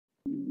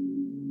See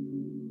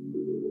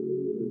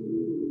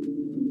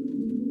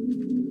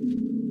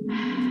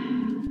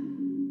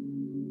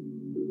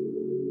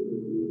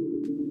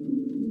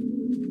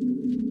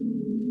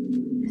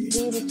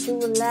that you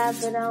alive,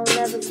 but I don't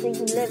ever see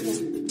you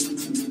living.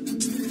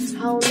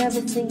 I don't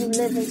ever see you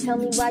living. Tell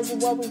me why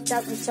you always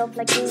doubt yourself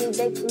like you need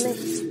their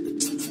permission.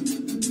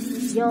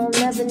 You don't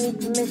never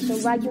need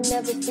permission. Why you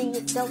never see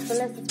yourself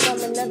unless it's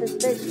from another's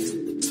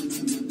vision?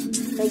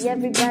 Say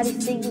everybody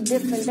see you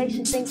different. They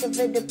should think of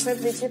it a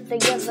privilege if they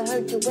ever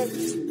heard you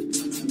whisper.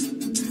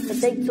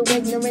 But they too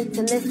ignorant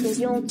to listen.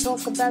 You don't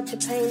talk about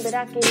your pain, but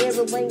I can hear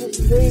it when you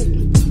speak.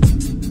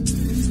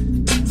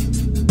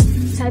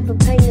 Type of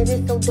pain that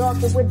is so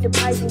dark it would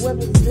deprive you of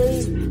your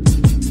sleep.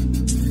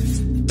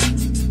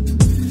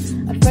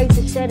 Afraid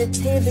to shed a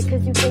tear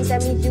because you think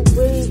that means you're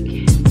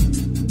weak.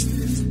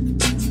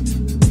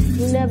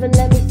 You never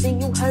let me see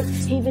you hurt,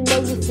 even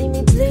though you see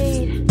me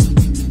bleed.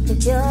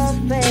 'Cause you're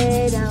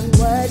afraid I'm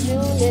what you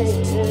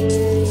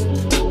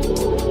need.